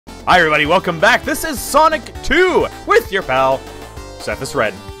Hi everybody, welcome back. This is Sonic 2 with your pal,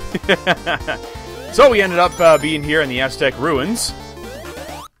 CephasRed. So we ended up being here in the Aztec ruins.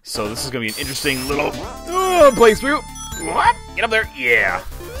 So this is going to be an interesting little playthrough. What? Get up there. Yeah.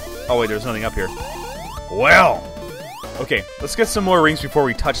 Oh wait, there's nothing up here. Well. Okay, let's get some more rings before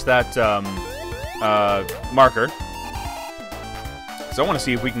we touch that marker. Because I want to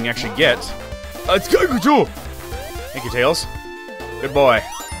see if we can actually get... Thank you, Tails. Good boy.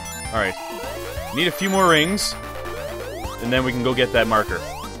 Alright. Need a few more rings. And then we can go get that marker.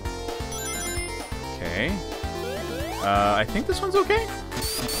 Okay. I think this one's okay?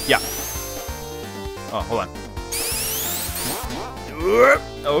 Yeah. Oh, hold on.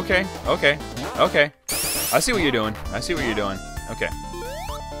 Okay, okay, okay. I see what you're doing. I see what you're doing. Okay.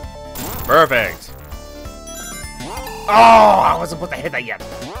 Perfect. Oh, I wasn't supposed to hit that yet.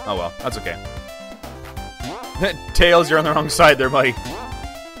 Oh well, that's okay. Tails, you're on the wrong side there, buddy.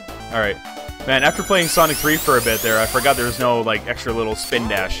 Alright. Man, after playing Sonic 3 for a bit there, I forgot there was no, like, extra little spin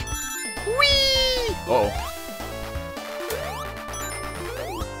dash. Whee! Uh-oh.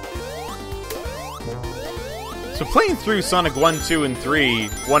 So playing through Sonic 1, 2, and 3,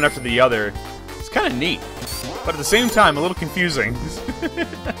 one after the other, it's kind of neat. But at the same time, a little confusing.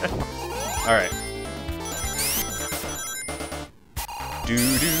 Alright.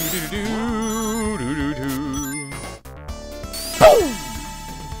 Boom!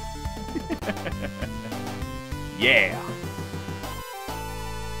 Yeah.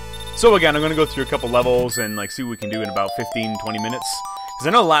 So again, I'm going to go through a couple levels and like see what we can do in about 15-20 minutes. Because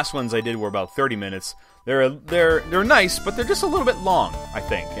I know the last ones I did were about 30 minutes. They're nice, but they're just a little bit long, I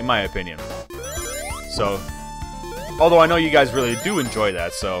think, in my opinion. So, although I know you guys really do enjoy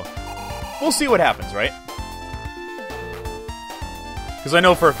that, so we'll see what happens, right? Because I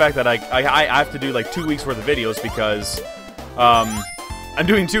know for a fact that I have to do like 2 weeks worth of videos because I'm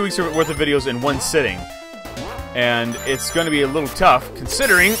doing 2 weeks worth of videos in one sitting. And it's going to be a little tough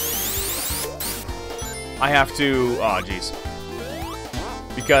considering I have to... Oh, jeez.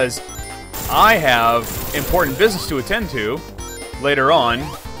 Because I have important business to attend to later on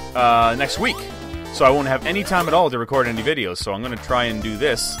next week. So I won't have any time at all to record any videos. So I'm going to try and do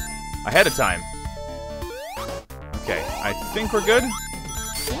this ahead of time. Okay, I think we're good.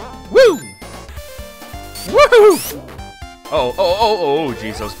 Woo! Woohoo! Oh,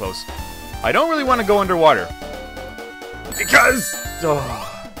 jeez, that was close. I don't really want to go underwater. Because... Oh,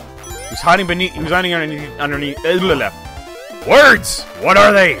 he was hiding beneath... He was hiding underneath... Words! What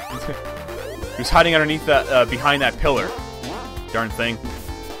are they? He was hiding underneath that... behind that pillar. Darn thing.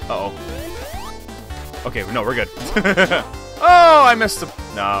 Uh-oh. Okay, no, we're good. Oh, I missed the...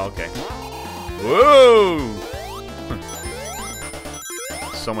 No, okay. Whoa!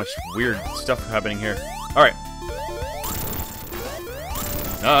 So much weird stuff happening here. Alright.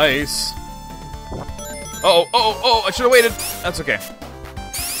 Nice. Oh, I should have waited. That's okay.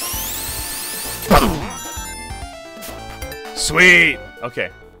 Sweet. Okay.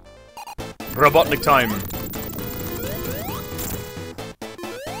 Robotnik time.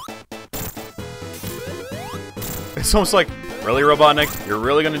 It's almost like, really, Robotnik? You're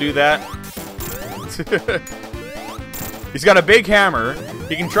really gonna do that? He's got a big hammer.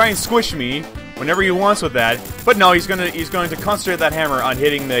 He can try and squish me whenever he wants with that, but no, he's going to concentrate that hammer on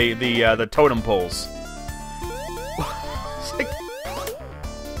hitting the totem poles. It's like,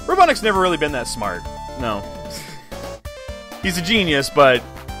 Robotnik's never really been that smart. No, he's a genius, but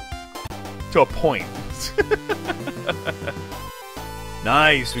to a point.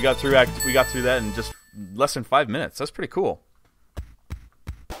 Nice, we got through that in just less than 5 minutes. That's pretty cool.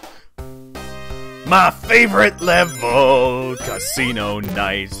 My favorite level, Casino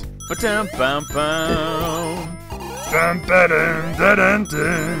Night. Ba-dum bum bum. Dun dun dun dun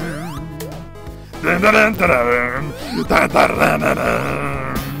dun. Dun dun dun dun dun dun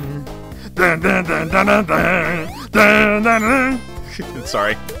dun dun dun dun dun dun.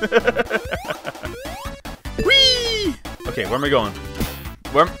 Sorry. Whee! Okay, where am I going?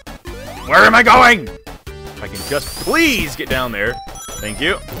 Where am I going? If I can just please get down there. Thank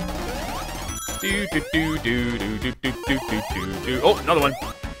you. Oh, another one.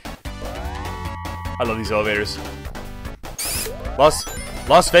 I love these elevators.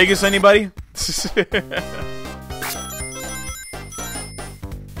 Las Vegas, anybody?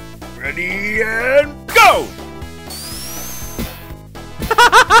 Ready and go!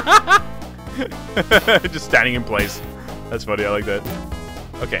 Just standing in place. That's funny, I like that.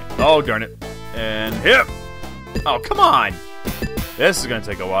 Okay. Oh, darn it. And hip! Oh, come on! This is gonna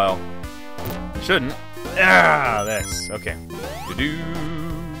take a while. Shouldn't. Ah, this. Okay. Do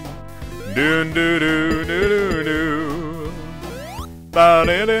do do do do do do.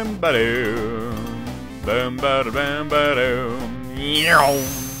 Ba-da-dum, ba-dum. Bum, ba-da-bum, ba-dum. Yow.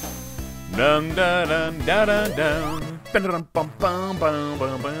 Dum, da-dum, da-dum-dum.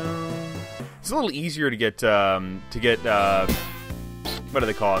 Ba-da-dum-bum-bum-bum-bum-bum. It's a little easier to get, what do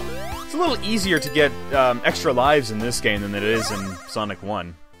they call it? It's a little easier to get extra lives in this game than it is in Sonic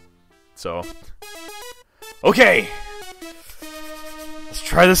 1. So, okay, let's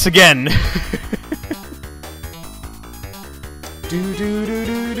try this again.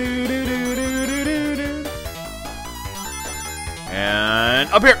 And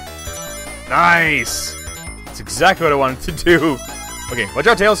up here. Nice. That's exactly what I wanted to do. Okay, watch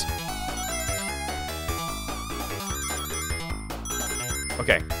out, Tails.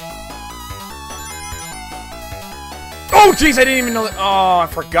 Okay. Oh, jeez, I didn't even know that. Oh, I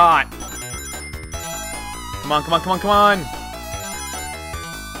forgot. Come on, come on, come on, come on.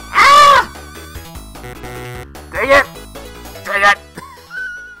 Ah! Dang it! Dang it!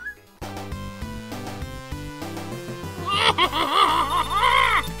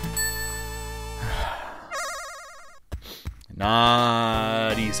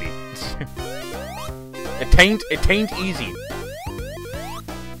 Not easy. It tain't easy.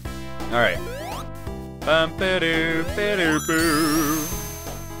 Alright. Bum ba doo ba doo boo.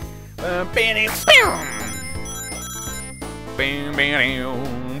 Bum ba doo boom. Bam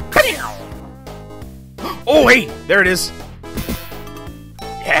bam bam. Oh hey, there it is.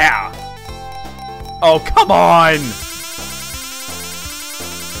 Yeah. Oh come on.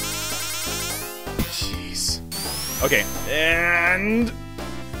 Jeez. Okay, and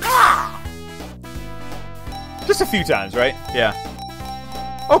just a few times, right? Yeah.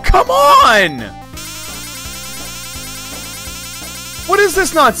 Oh, come on! What is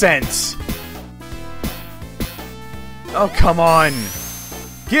this nonsense? Oh, come on.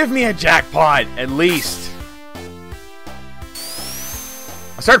 Give me a jackpot, at least.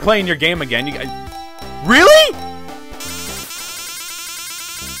 I started playing your game again. You guys... Really?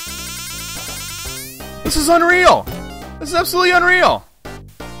 This is unreal. This is absolutely unreal.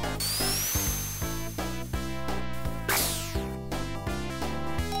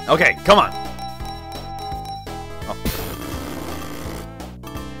 Okay, come on. Oh.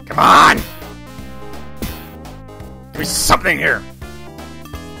 Come on! Give me something here.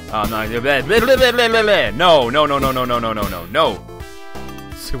 Oh, no. No, no, no, no, no, no, no, no, no, no.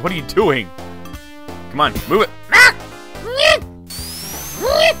 So what are you doing? Come on, move it.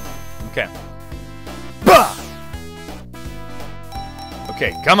 Okay. Bah!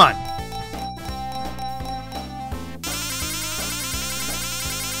 Okay, come on.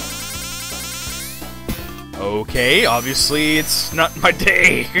 Okay, obviously it's not my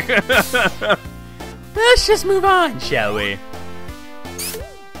day. Let's just move on, shall we?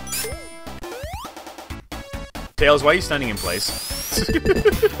 Tails, why are you standing in place?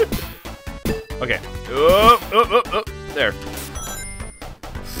 Okay. Oh, oh, oh, oh, there.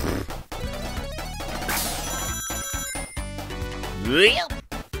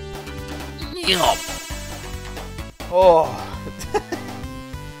 Oh.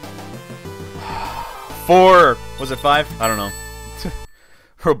 4. Was it 5? I don't know.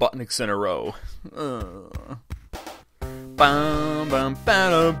 Robotniks in a row. Bum bum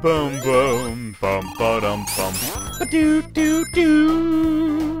ba bum bum bum ba dum bum. Ba doo doo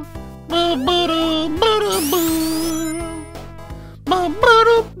doo. Ba ba da ba da boom. Ba ba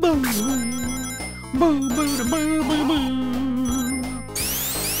da boom. Ba ba da ba ba boom.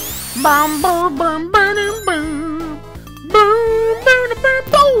 Bum bum bum ba dum boom. Boom ba da ba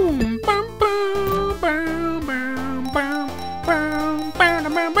boom. Bum bum bum bum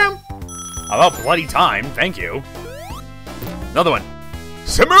bum bum bum. About bloody time, thank you. Another one.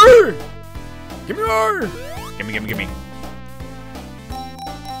 Simmer! Give me more! Gimme, gimme, gimme.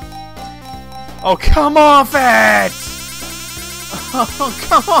 Oh, come off it! Oh,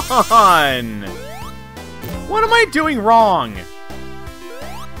 come on! What am I doing wrong?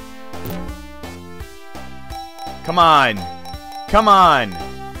 Come on. Come on.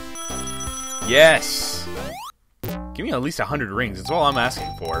 Yes. Give me at least 100 rings. That's all I'm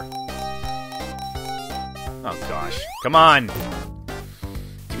asking for. Oh, gosh. Come on.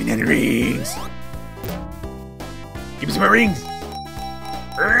 Give me 90 rings. Give me some more rings.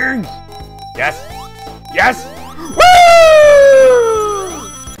 Rings. Yes. Yes. Woo!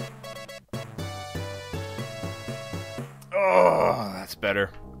 Oh, that's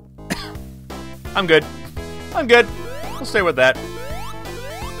better. I'm good. I'm good. We'll stay with that.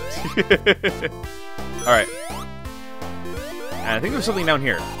 Alright. And I think there's something down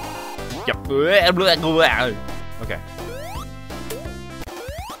here. Yep. Okay.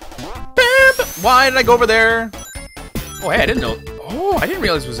 Why did I go over there? Oh, hey, I didn't know. I didn't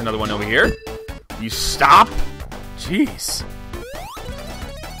realize there was another one over here. You stop? Jeez.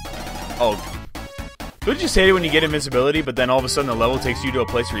 Oh. Don't you say it when you get invincibility, but then all of a sudden the level takes you to a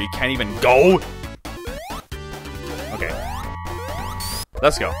place where you can't even go? Okay.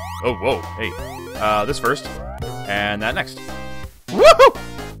 Let's go. Oh, whoa. Hey. This first. And that next. Woohoo!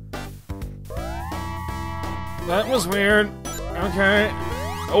 That was weird. Okay.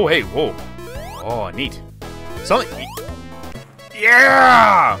 Oh, hey, whoa. Oh, neat. Something.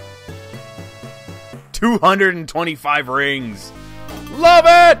 Yeah! 225 rings. Love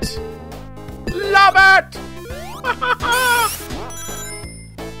it! Love it!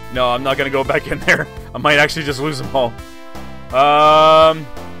 No, I'm not gonna go back in there. I might actually just lose them all.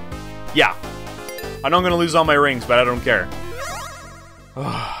 Yeah. I know I'm gonna lose all my rings, but I don't care.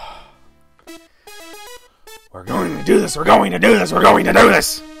 We're going to do this, we're going to do this, we're going to do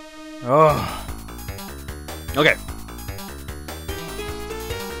this! Oh. Okay.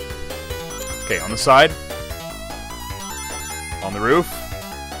 Okay, on the side. On the roof.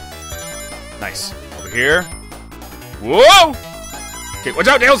 Nice. Over here. Whoa! Okay, watch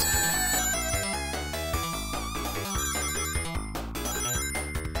out, Nails!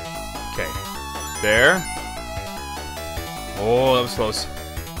 Okay. There. Oh, that was close.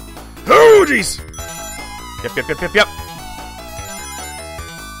 Oh, jeez! Yep, yep, yep, yep, yep.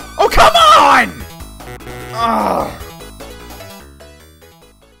 Oh, come on! Ugh.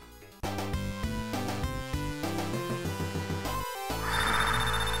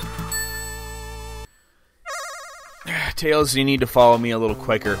 Tails, you need to follow me a little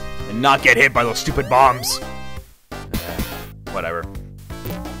quicker and not get hit by those stupid bombs. Whatever.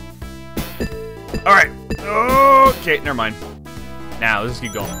 Alright. Okay, never mind. Now, let's just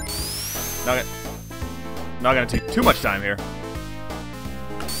keep going. Not gonna take too much time here.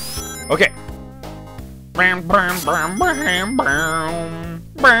 Okay.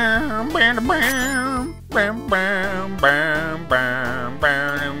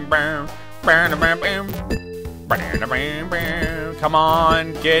 Come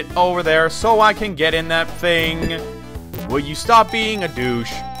on, get over there so I can get in that thing. Will you stop being a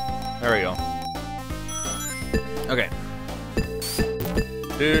douche? There we go. Okay.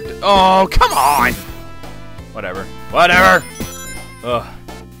 Dude. Oh, come on! Whatever. Whatever! Ugh.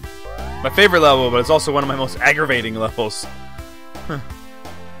 My favorite level, but it's also one of my most aggravating levels.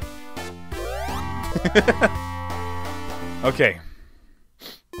 Okay.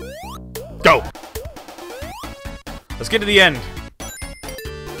 Go! Let's get to the end.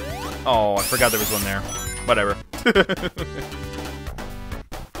 Oh, I forgot there was one there. Whatever.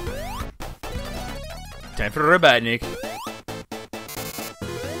 Time for Robotnik.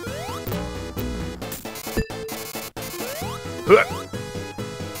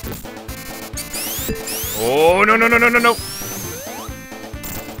 Oh, no, no, no, no, no, no.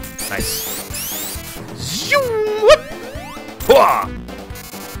 Nice.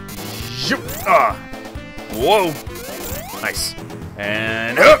 Whoa. Nice.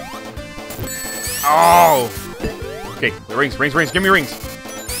 And oh. Okay, the rings, rings, rings. Give me rings.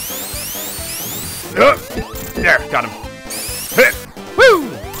 There, got him. Woo!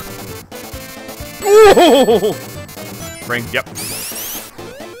 Ooh! Ring, yep.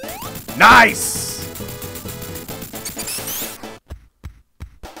 Nice!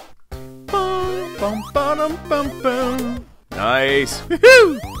 Bum, bum, ba-dum, bum, bum. Nice.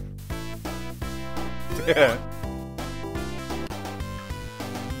 Woohoo!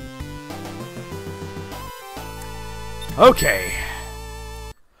 Okay.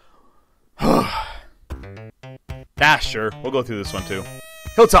 Ah, sure. We'll go through this one too.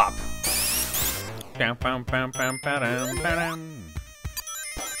 Hilltop.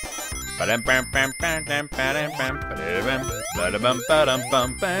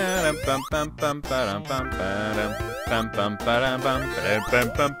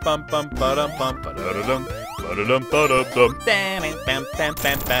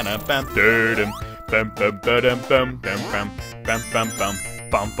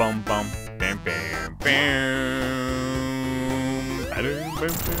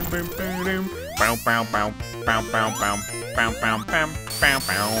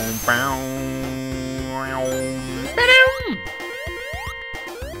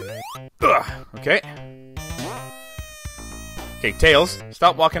 Okay. Okay, Tails,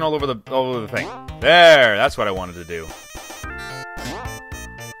 stop walking all over the thing. There, that's what I wanted to do.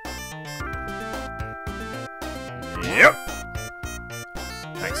 Yep.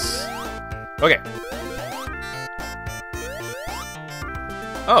 Nice. Okay.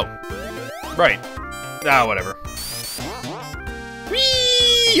 Oh. Right. Ah, whatever.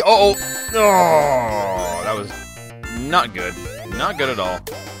 Whee! Uh-oh. Oh, that was not good. Not good at all.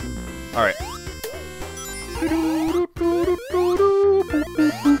 Alright.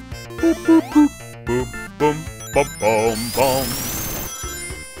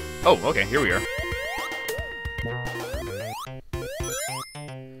 Oh, okay, here we are.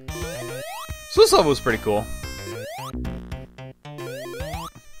 So this level was pretty cool.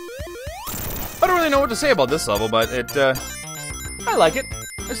 I don't really know what to say about this level, but it, I like it.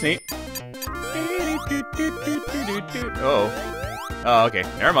 It's neat. Oh. Oh, okay.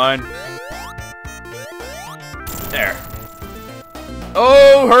 Never mind. There.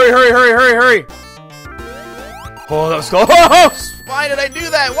 Oh, hurry, hurry, hurry, hurry, hurry! Oh, that was close. Oh, why did I do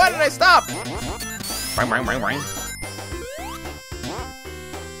that? Why did I stop? Ring, ring, ring, ring.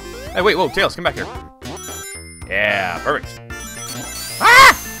 Hey, wait, whoa, Tails, come back here. Yeah, perfect.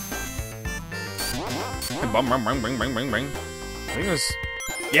 Ah! Bum, bum, bum, bing, bing, bing, bing. I think it was...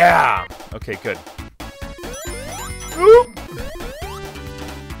 Yeah! Okay, good. Ooh.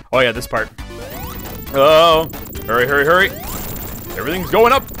 Oh, yeah, this part. Oh! Hurry, hurry, hurry! Everything's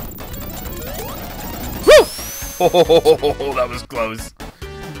going up! Woo! Oh, that was close.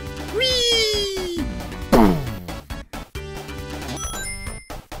 Whee!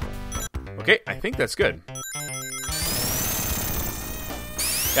 Okay, I think that's good.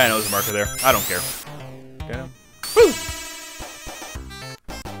 Yeah, I know there's a marker there. I don't care. Okay. Woo!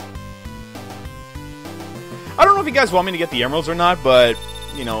 I don't know if you guys want me to get the emeralds or not, but,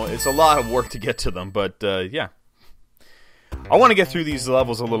 you know, it's a lot of work to get to them, but, yeah. I want to get through these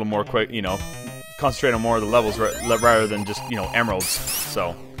levels a little more quick, you know, concentrate on more of the levels rather than just, you know, emeralds,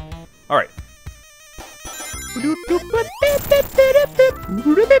 so. Alright.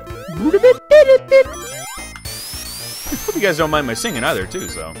 Hope you guys don't mind my singing either, too,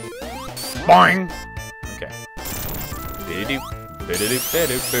 so. Boing! Okay.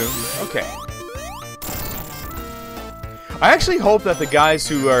 Okay. I actually hope that the guys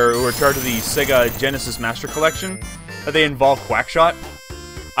who are in charge of the Sega Genesis Master Collection, that they involve Quackshot.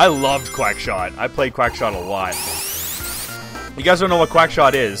 I loved Quackshot. I played Quackshot a lot. You guys don't know what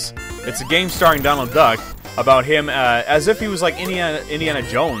Quackshot is. It's a game starring Donald Duck about him as if he was like Indiana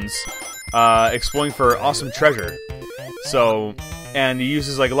Jones, exploring for awesome treasure. So, and he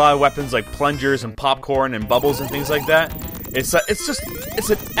uses like a lot of weapons like plungers and popcorn and bubbles and things like that. It's an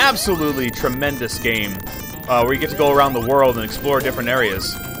absolutely tremendous game where you get to go around the world and explore different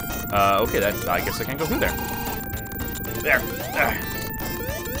areas. Okay, I guess I can't go through there. There.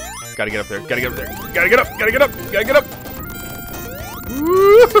 Gotta get up there. Gotta get up there. Gotta get up. Gotta get up. Gotta get up.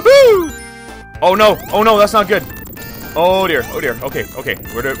 Woo-hoo-hoo! Oh no! Oh no! That's not good. Oh dear! Oh dear! Okay! Okay!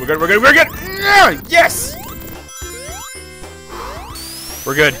 We're good! We're good! We're good! We're good! Yes!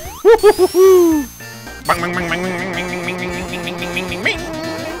 We're good. Woo-hoo-hoo-hoo! Bang! Bang! Bang! Bang! Bang! Bang! Bang! Bang! Bang! Bang! Bang! Bang! Bang!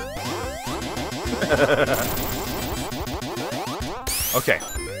 Okay.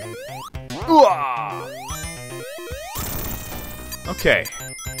 Ooh-ah! Okay.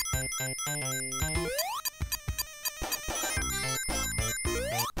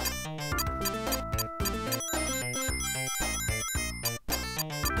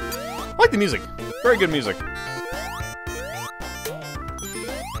 I like the music. Very good music.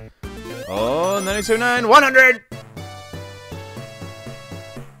 Oh, 92.9, 100!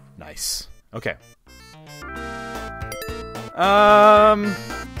 Nice. Okay.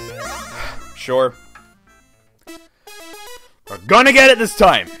 Sure. We're gonna get it this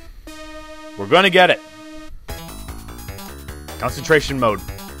time. We're gonna get it. Concentration mode.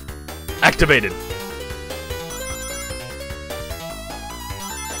 Activated.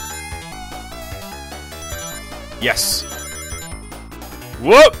 Yes.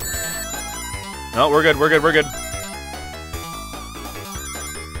 Whoop! No, we're good, we're good, we're good.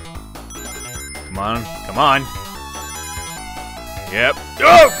 Come on, come on. Yep.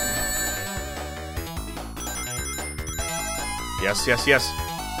 Oh! Yes, yes, yes.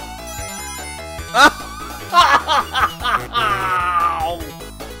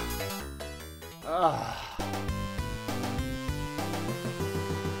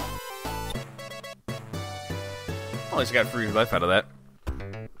 At least I got free life out of that.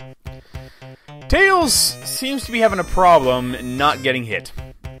 Tails seems to be having a problem not getting hit.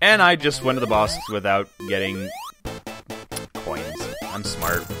 And I just went to the boss without getting coins. I'm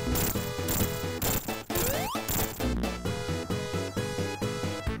smart.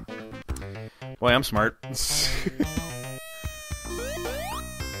 Boy, I'm smart.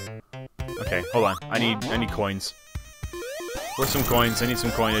 Okay, hold on. I need coins. Where's some coins? I need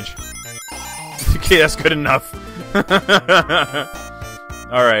some coinage. Okay, that's good enough.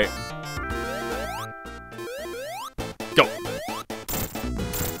 Alright. Go.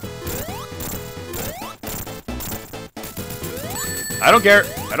 I don't care.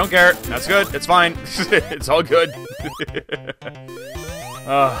 I don't care. That's good. It's fine. It's all good.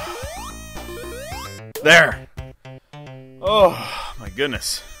 There. Oh, my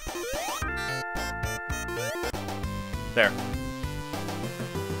goodness. There.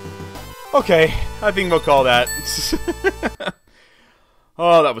 Okay, I think we'll call that.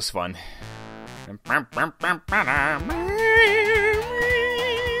 Oh, that was fun.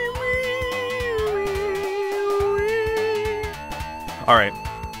 Alright.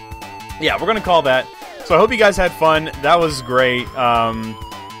 Yeah, we're gonna call that. So I hope you guys had fun. That was great.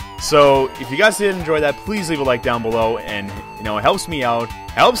 So if you guys did enjoy that, please leave a like down below, and you know, it helps me out,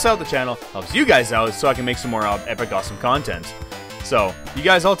 helps out the channel, helps you guys out, so I can make some more epic awesome content. So you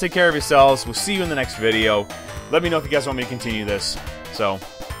guys all take care of yourselves. We'll see you in the next video. Let me know if you guys want me to continue this. So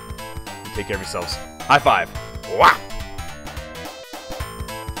take care of yourselves. High five. Wow.